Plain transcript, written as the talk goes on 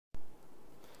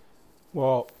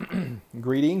Well,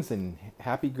 greetings and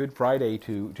happy Good Friday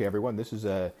to everyone. This is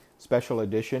a special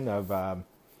edition of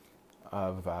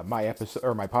my episode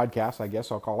or my podcast, I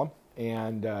guess I'll call them.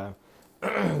 And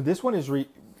this one is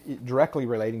directly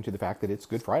relating to the fact that it's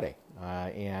Good Friday.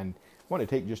 And I want to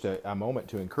take just a moment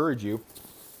to encourage you,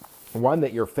 one,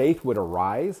 that your faith would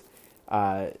arise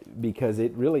because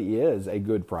it really is a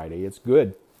Good Friday. It's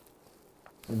good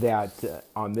that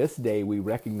on this day we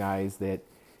recognize that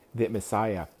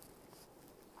Messiah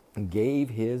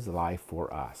gave his life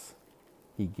for us.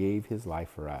 He gave his life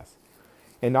for us.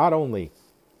 And not only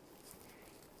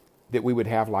that we would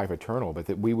have life eternal, but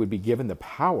that we would be given the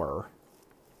power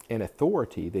and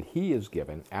authority that he is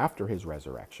given after his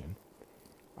resurrection,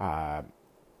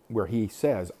 where he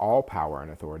says, all power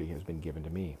and authority has been given to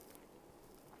me.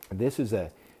 This is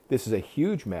a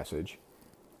huge message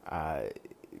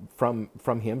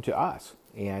from him to us.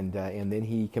 And then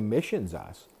he commissions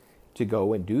us to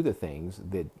go and do the things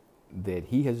that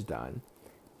he has done,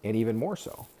 and even more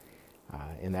so.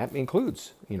 And that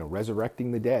includes,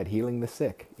 resurrecting the dead, healing the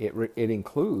sick. It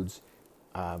includes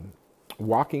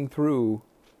walking through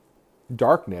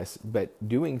darkness, but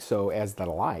doing so as the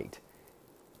light.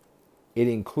 It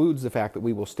includes the fact that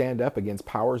we will stand up against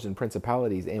powers and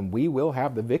principalities, and we will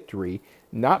have the victory,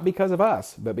 not because of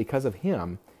us, but because of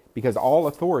him, because all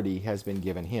authority has been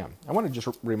given him. I want to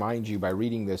just remind you by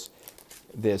reading this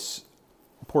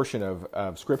portion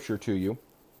of Scripture to you,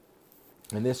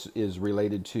 and this is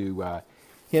related to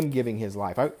him giving his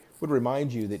life. I would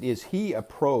remind you that as he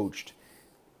approached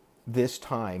this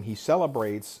time, he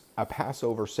celebrates a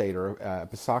Passover Seder, a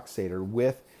Pesach Seder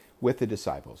with the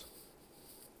disciples.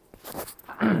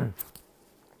 And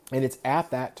it's at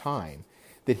that time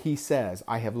that he says,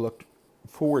 I have looked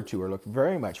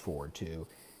very much forward to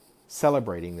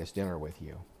celebrating this dinner with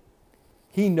you.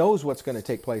 He knows what's going to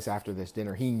take place after this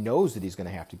dinner. He knows that he's going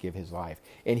to have to give his life.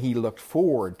 And he looked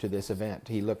forward to this event.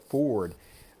 He looked forward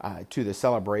to the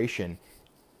celebration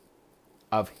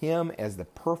of him as the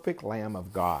perfect Lamb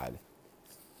of God.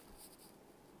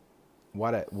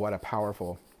 What a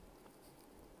powerful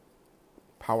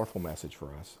message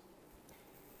for us.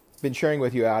 I've been sharing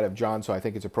with you out of John, so I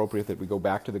think it's appropriate that we go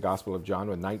back to the Gospel of John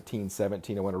with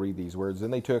 19:17. I want to read these words.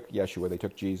 Then they took Yeshua, they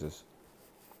took Jesus.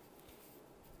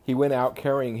 He went out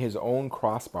carrying his own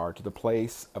crossbar to the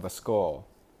place of a skull,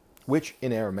 which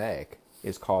in Aramaic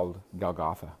is called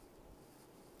Golgotha.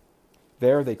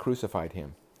 There they crucified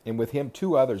him, and with him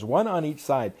two others, one on each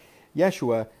side.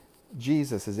 Yeshua,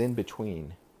 Jesus, is in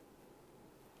between.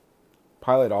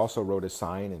 Pilate also wrote a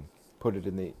sign and put it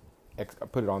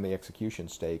on the execution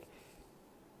stake.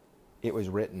 It was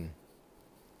written,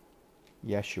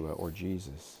 Yeshua, or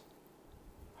Jesus,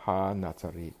 Ha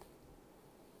Nazarit,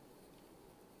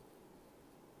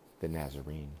 the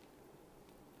Nazarene,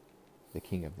 the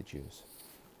King of the Jews.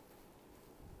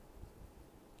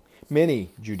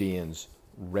 Many Judeans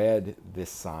read this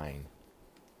sign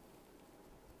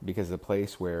because the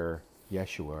place where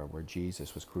Yeshua, where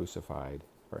Jesus was crucified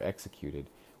or executed,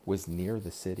 was near the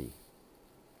city.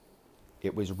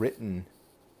 It was written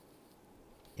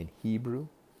in Hebrew,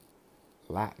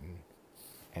 Latin,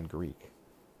 and Greek.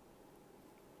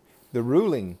 The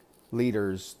ruling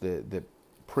leaders, the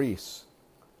priests,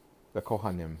 the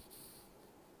Kohanim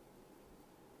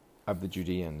of the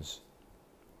Judeans,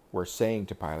 were saying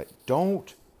to Pilate,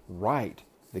 don't write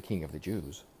the King of the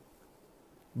Jews,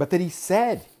 but that he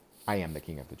said, I am the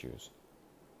King of the Jews.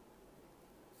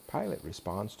 Pilate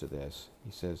responds to this.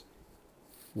 He says,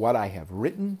 what I have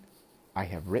written,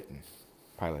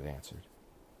 Pilate answered.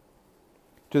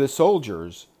 To the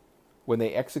soldiers, when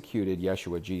they executed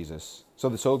Yeshua Jesus,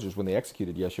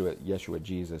 Yeshua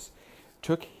Jesus,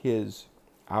 took his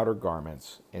outer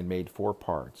garments and made 4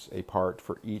 parts, a part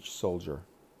for each soldier.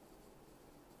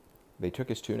 They took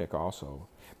his tunic also,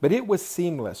 but it was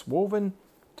seamless, woven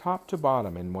top to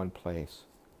bottom in one place.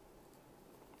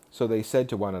 So they said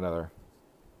to one another,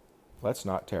 let's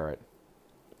not tear it,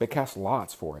 but cast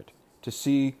lots for it, to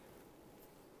see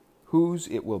whose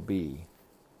it will be.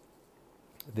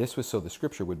 This was so the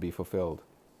scripture would be fulfilled.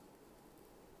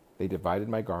 They divided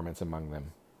my garments among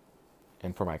them,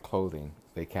 and for my clothing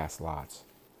they cast lots.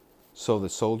 So the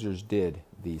soldiers did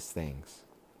these things.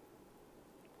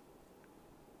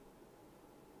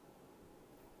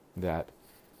 That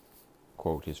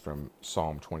quote is from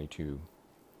Psalm 22:19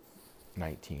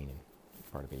 and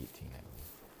part of 18, I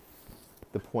believe.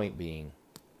 The point being,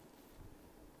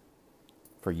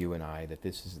 for you and I, that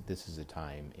this is a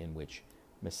time in which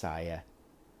Messiah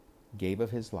gave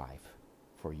of his life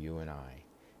for you and I,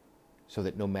 so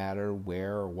that no matter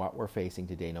where or what we're facing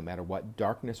today, no matter what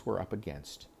darkness we're up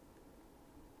against,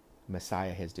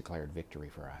 Messiah has declared victory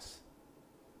for us.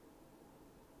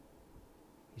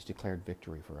 He's declared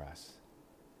victory for us.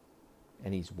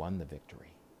 And he's won the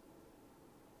victory.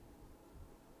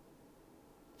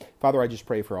 Father, I just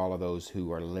pray for all of those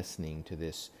who are listening to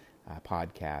this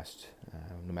podcast,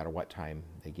 no matter what time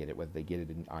they get it, whether they get it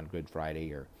on Good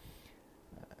Friday or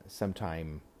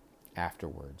sometime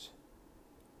afterwards.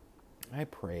 I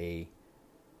pray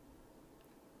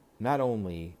not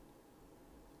only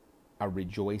a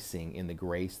rejoicing in the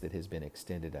grace that has been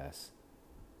extended us,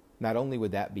 not only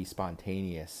would that be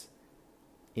spontaneous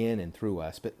in and through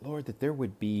us, but Lord, that there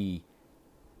would be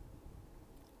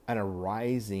an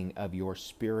arising of your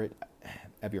Spirit,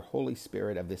 of your Holy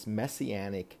Spirit, of this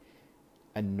messianic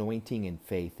anointing and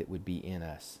faith that would be in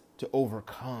us to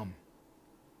overcome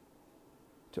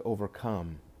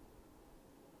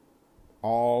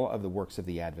all of the works of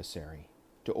the adversary,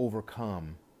 to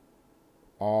overcome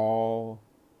all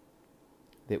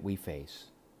that we face.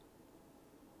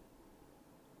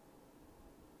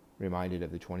 Reminded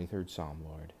of the 23rd Psalm,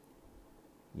 Lord.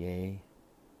 Yea,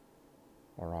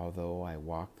 or although I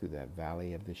walk through that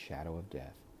valley of the shadow of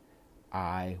death,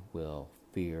 I will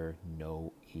fear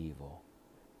no evil,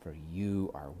 for you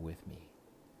are with me.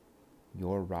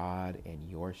 Your rod and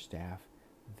your staff,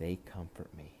 they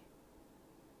comfort me.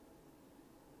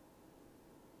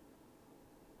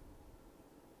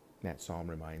 That psalm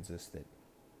reminds us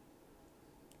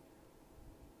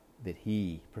that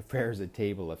he prepares a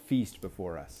table, a feast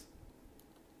before us,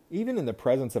 even in the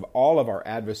presence of all of our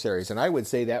adversaries. And I would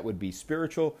say that would be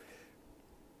spiritual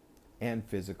and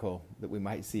physical that we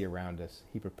might see around us.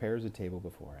 He prepares a table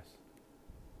before us.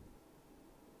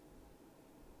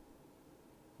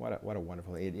 What a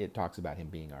wonderful, it talks about him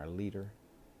being our leader,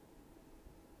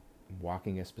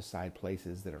 walking us beside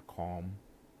places that are calm.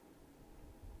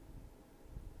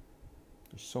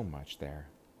 There's so much there.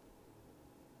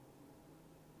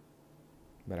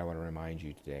 But I want to remind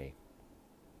you today,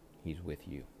 he's with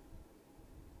you.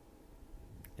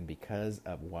 And because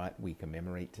of what we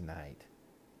commemorate tonight,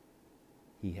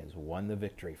 he has won the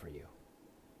victory for you.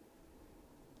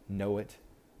 Know it,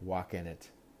 walk in it,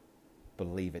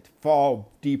 believe it,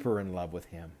 fall deeper in love with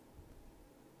him.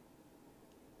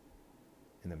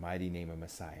 In the mighty name of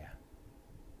Messiah,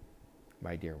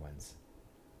 my dear ones,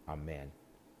 amen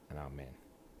and amen.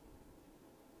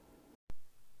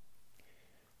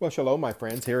 Well, shalom, my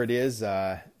friends. Here it is,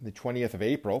 the 20th of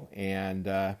April, and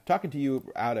talking to you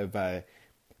out of the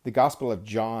Gospel of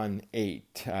John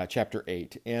 8, chapter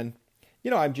 8. And, you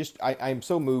know, I'm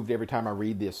so moved every time I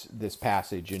read this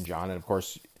passage in John. And, of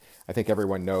course, I think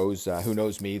everyone knows, who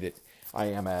knows me, that I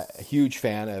am a huge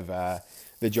fan of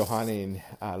the Johannine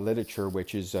literature,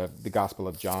 which is the Gospel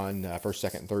of John,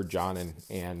 1st, 2nd, and 3rd John,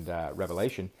 and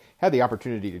Revelation. Had the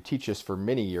opportunity to teach this for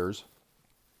many years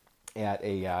at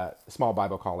a small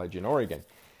Bible college in Oregon.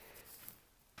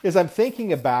 As I'm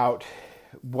thinking about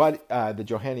what the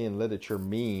Johannine literature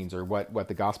means, or what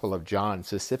the Gospel of John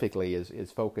specifically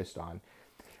is focused on,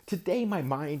 today my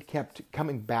mind kept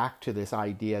coming back to this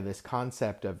idea, this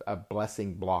concept of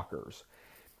blessing blockers.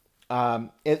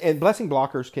 And blessing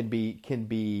blockers can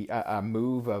be a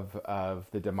move of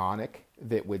the demonic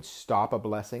that would stop a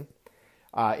blessing.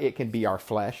 It can be our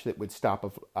flesh that would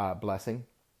stop a blessing.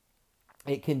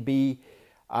 It can be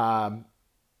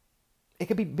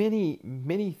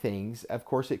many things. Of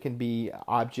course, it can be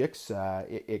objects.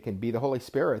 It can be the Holy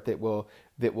Spirit that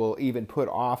will even put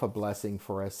off a blessing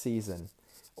for a season,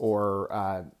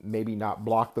 or maybe not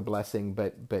block the blessing,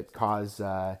 but cause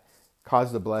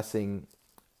the blessing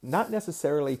not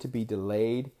necessarily to be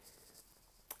delayed,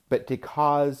 but to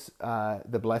cause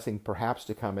the blessing perhaps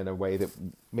to come in a way that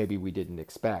maybe we didn't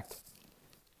expect,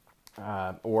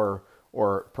 or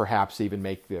perhaps even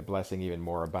make the blessing even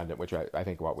more abundant, which I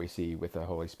think what we see with the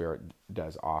Holy Spirit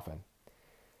does often.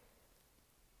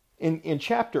 In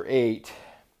chapter 8,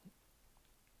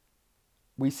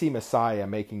 we see Messiah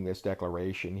making this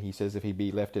declaration. He says, if he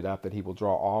be lifted up, that he will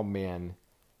draw all men,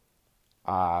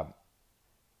 or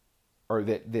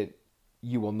that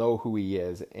you will know who he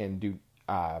is and do...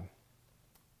 let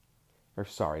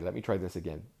me try this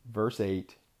again.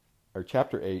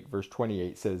 Chapter 8, verse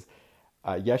 28 says,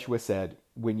 Yeshua said,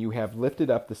 when you have lifted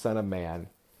up the Son of Man,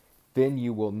 then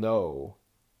you will know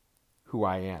who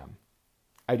I am.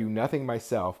 I do nothing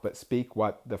myself, but speak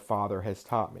what the Father has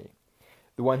taught me.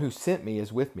 The one who sent me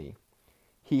is with me.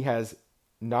 He has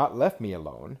not left me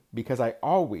alone, because I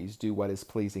always do what is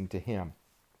pleasing to him.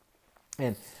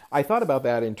 And I thought about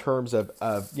that in terms of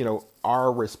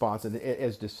our response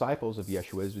as disciples of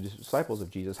Yeshua, as disciples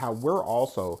of Jesus, how we're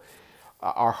also...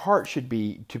 our heart should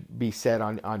be to be set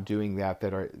on doing that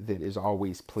is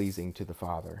always pleasing to the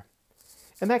Father.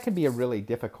 And that can be a really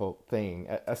difficult thing,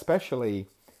 especially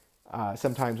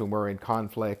sometimes when we're in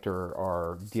conflict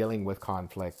or dealing with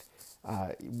conflict,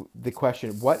 the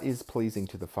question, what is pleasing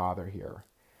to the Father here?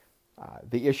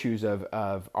 The issues of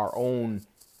our own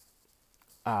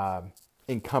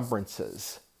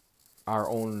encumbrances, our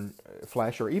own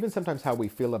flesh, or even sometimes how we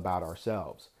feel about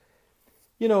ourselves.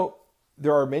 You know,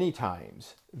 there are many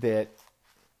times that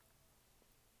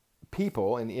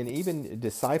people, and even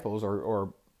disciples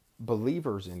or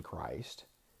believers in Christ,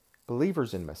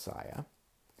 believers in Messiah,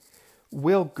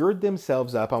 will gird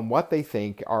themselves up on what they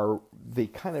think are the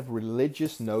kind of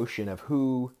religious notion of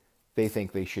who they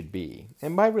think they should be.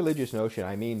 And by religious notion,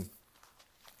 I mean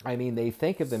they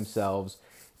think of themselves,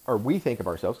 or we think of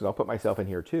ourselves, because I'll put myself in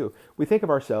here too, we think of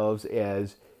ourselves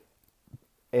as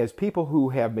people who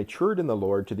have matured in the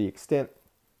Lord to the extent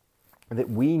that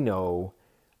we know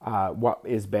what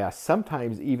is best,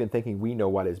 sometimes even thinking we know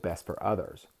what is best for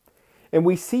others. And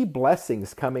we see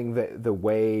blessings coming the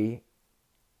way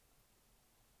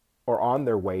or on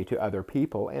their way to other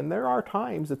people. And there are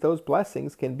times that those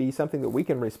blessings can be something that we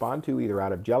can respond to either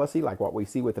out of jealousy, like what we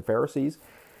see with the Pharisees.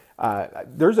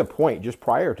 There's a point just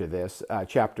prior to this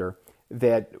chapter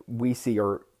that we see,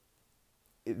 or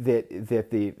that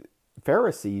the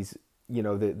Pharisees, you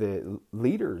know, the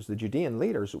leaders, the Judean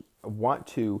leaders, want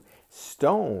to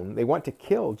stone, they want to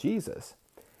kill Jesus.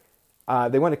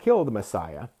 They want to kill the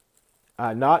Messiah,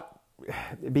 not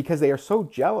because they are so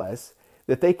jealous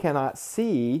that they cannot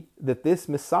see that this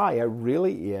Messiah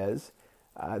really is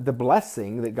the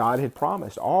blessing that God had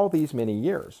promised all these many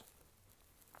years.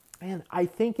 And I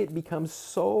think it becomes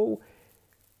so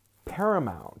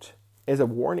paramount as a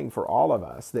warning for all of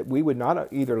us that we would not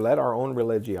either let our own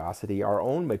religiosity, our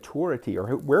own maturity,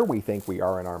 or where we think we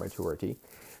are in our maturity,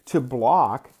 to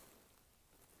block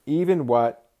even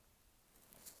what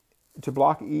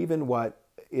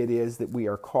it is that we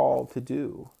are called to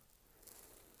do.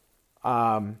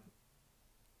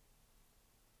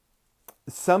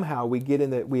 Somehow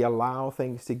we allow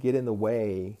things to get in the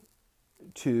way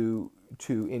to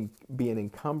be an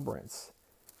encumbrance.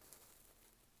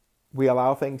 We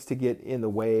allow things to get in the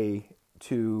way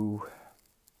to,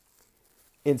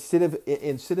 instead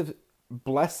of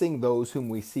blessing those whom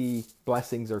we see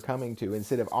blessings are coming to,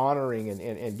 instead of honoring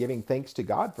and giving thanks to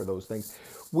God for those things,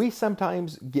 we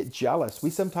sometimes get jealous. We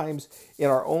sometimes, in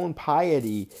our own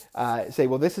piety, say,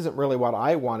 well, this isn't really what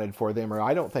I wanted for them, or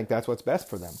I don't think that's what's best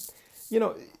for them. You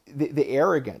know, the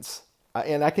arrogance,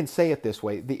 and I can say it this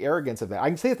way, the arrogance of that. I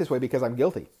can say it this way because I'm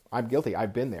guilty. I'm guilty.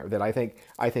 I've been there. That I think,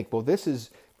 well, this is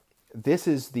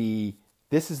the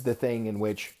thing in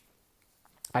which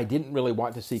I didn't really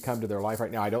want to see come to their life right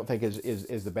now. I don't think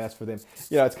is the best for them.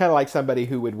 You know, it's kind of like somebody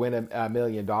who would win $1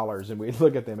 million, and we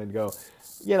look at them and go,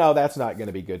 you know, that's not going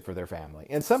to be good for their family.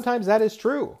 And sometimes that is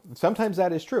true.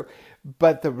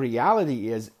 But the reality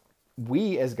is,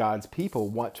 we as God's people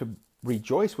want to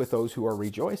rejoice with those who are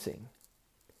rejoicing.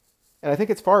 And I think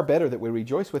it's far better that we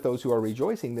rejoice with those who are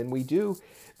rejoicing than we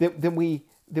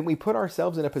put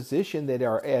ourselves in a position that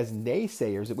are as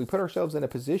naysayers, that we put ourselves in a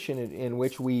position in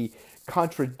which we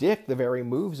contradict the very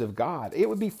moves of God. It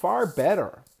would be far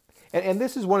better. And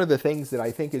this is one of the things that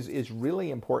I think is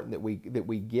really important that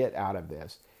we get out of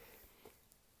this.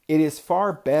 It is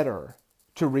far better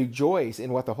to rejoice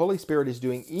in what the Holy Spirit is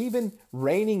doing, even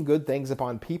raining good things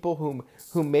upon people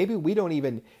whom maybe we don't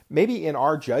even, maybe in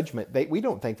our judgment, we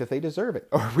don't think that they deserve it,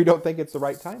 or we don't think it's the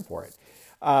right time for it.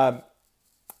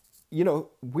 You know,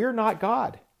 we're not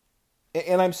God.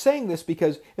 And I'm saying this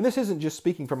because, and this isn't just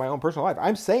speaking from my own personal life,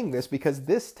 I'm saying this because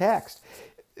this text,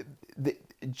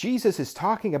 Jesus is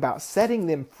talking about setting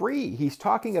them free. He's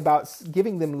talking about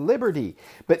giving them liberty.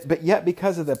 But yet,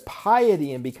 because of the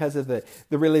piety and because of the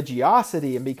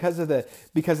religiosity and because of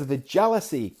the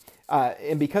jealousy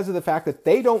and because of the fact that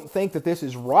they don't think that this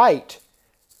is right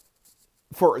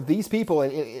for these people,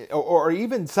 or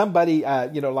even somebody,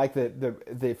 you know, like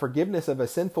the forgiveness of a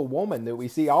sinful woman that we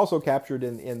see also captured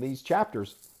in these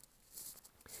chapters.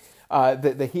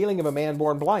 The healing of a man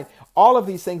born blind, all of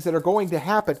these things that are going to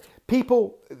happen,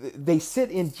 people, they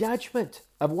sit in judgment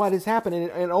of what has happened,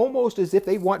 and almost as if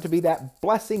they want to be that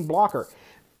blessing blocker.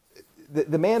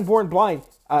 The man born blind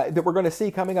that we're going to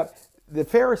see coming up, the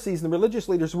Pharisees and the religious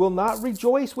leaders will not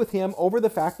rejoice with him over the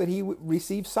fact that he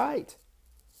received sight.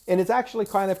 And it's actually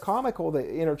kind of comical,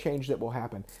 the interchange that will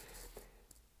happen.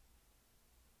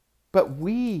 But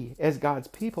we, as God's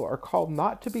people, are called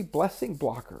not to be blessing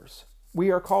blockers. We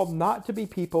are called not to be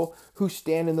people who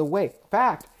stand in the way. In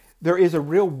fact, there is a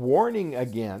real warning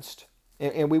against,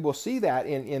 And we will see that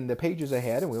in the pages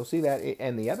ahead, and we'll see that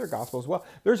in the other gospels as well.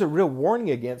 There's a real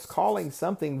warning against calling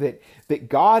something that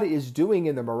God is doing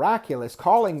in the miraculous,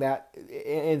 calling that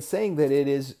and saying that it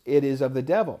is of the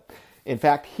devil. In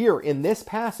fact, here in this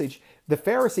passage, the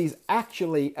Pharisees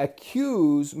actually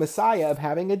accuse Messiah of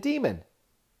having a demon.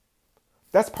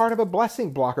 That's part of a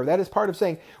blessing blocker. That is part of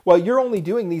saying, well, you're only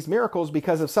doing these miracles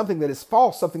because of something that is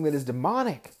false, something that is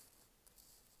demonic.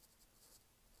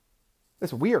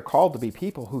 Listen, we are called to be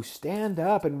people who stand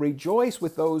up and rejoice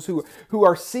with those who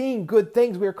are seeing good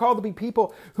things. We are called to be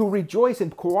people who rejoice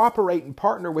and cooperate and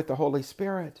partner with the Holy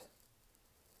Spirit.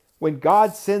 When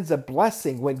God sends a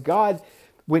blessing, when God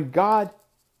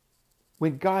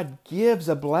gives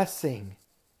a blessing,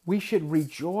 we should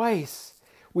rejoice.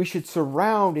 We should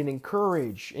surround and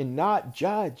encourage and not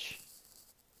judge.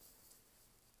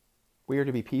 We are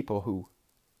to be people who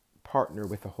partner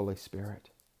with the Holy Spirit.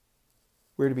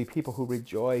 We're to be people who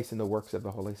rejoice in the works of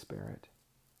the Holy Spirit.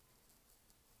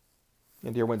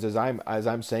 And dear ones, as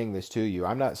I'm saying this to you,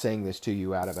 I'm not saying this to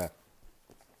you out of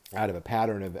a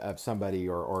pattern of somebody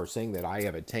or saying that I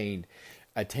have attained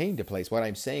a place. What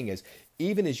I'm saying is,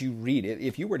 even as you read it,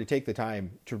 if you were to take the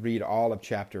time to read all of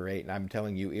chapter 8, and I'm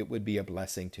telling you, it would be a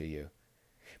blessing to you.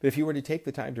 But if you were to take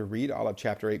the time to read all of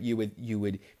chapter 8, you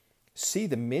would see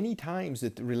the many times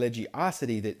that the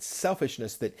religiosity, that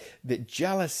selfishness, that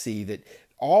jealousy, that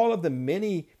all of the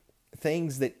many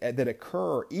things that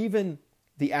occur, even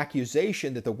the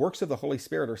accusation that the works of the Holy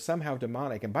Spirit are somehow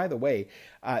demonic. And by the way,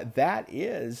 that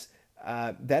is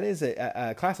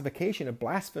a classification of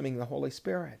blaspheming the Holy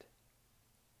Spirit.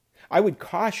 I would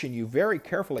caution you very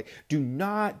carefully. Do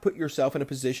not put yourself in a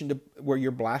position where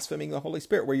you're blaspheming the Holy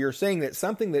Spirit, where you're saying that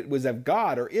something that was of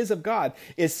God or is of God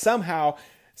is somehow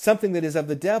something that is of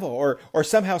the devil or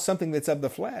somehow something that's of the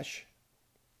flesh.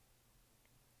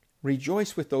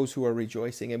 Rejoice with those who are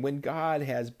rejoicing. And when God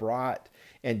has brought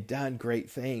and done great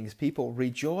things, people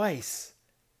rejoice.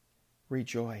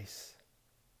 Rejoice.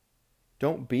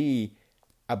 Don't be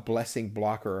a blessing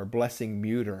blocker or blessing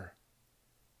muter.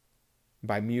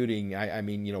 By muting, I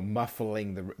mean,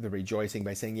 muffling the rejoicing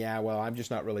by saying, yeah, well, I'm just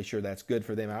not really sure that's good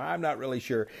for them. I'm not really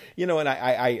sure. And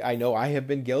I know I have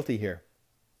been guilty here.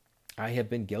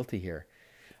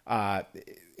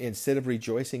 Instead of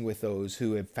rejoicing with those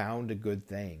who have found a good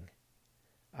thing,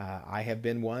 I have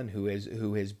been one who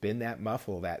has been that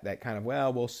muffle, that kind of,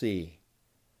 well, we'll see.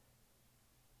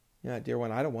 Dear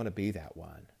one, I don't want to be that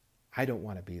one. I don't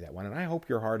want to be that one. And I hope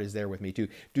your heart is there with me too.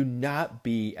 Do not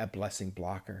be a blessing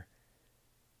blocker,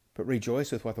 but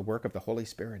rejoice with what the work of the Holy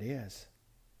Spirit is.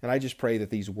 And I just pray that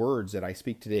these words that I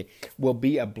speak today will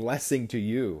be a blessing to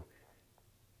you.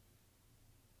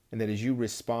 And that as you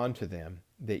respond to them,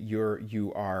 that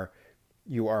you are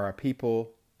a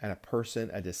people and a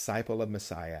person, a disciple of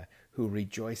Messiah who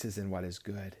rejoices in what is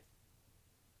good.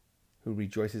 Who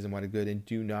rejoices in what is good, and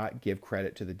do not give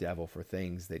credit to the devil for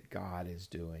things that God is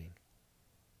doing.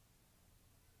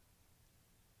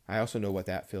 I also know what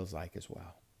that feels like as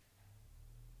well.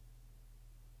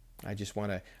 I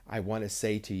want to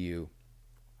say to you,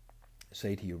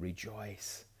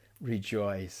 rejoice.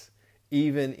 Rejoice.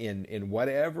 Even in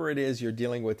whatever it is you're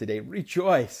dealing with today,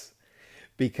 rejoice.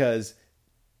 Because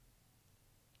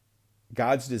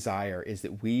God's desire is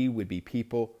that we would be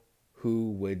people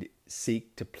who would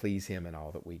seek to please Him in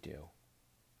all that we do.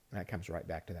 And that comes right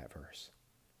back to that verse.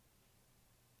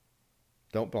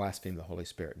 Don't blaspheme the Holy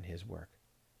Spirit in His work,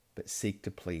 but seek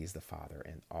to please the Father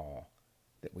in all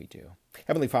that we do.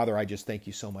 Heavenly Father, I just thank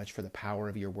you so much for the power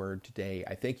of your word today.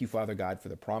 I thank you, Father God, for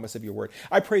the promise of your word.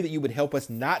 I pray that you would help us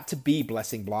not to be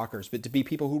blessing blockers, but to be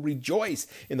people who rejoice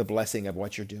in the blessing of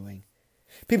what you're doing.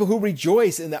 People who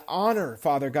rejoice in the honor,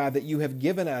 Father God, that you have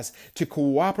given us to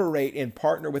cooperate and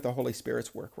partner with the Holy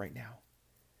Spirit's work right now.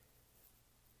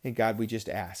 And God, we just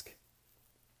ask,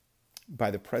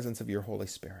 by the presence of your Holy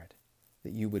Spirit,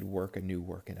 that you would work a new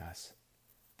work in us,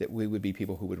 that we would be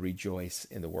people who would rejoice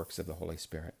in the works of the Holy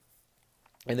Spirit,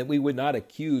 and that we would not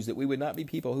accuse, that we would not be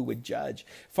people who would judge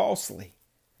falsely,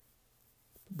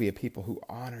 be a people who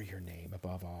honor your name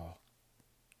above all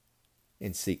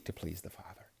and seek to please the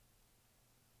Father.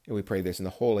 And we pray this in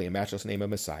the holy and matchless name of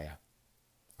Messiah.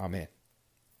 Amen.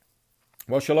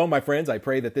 Well, shalom, my friends. I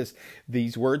pray that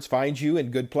these words find you in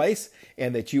good place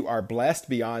and that you are blessed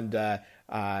beyond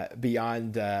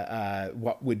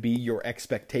what would be your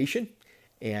expectation.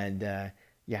 And I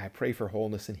pray for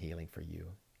wholeness and healing for you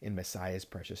in Messiah's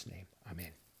precious name. Amen.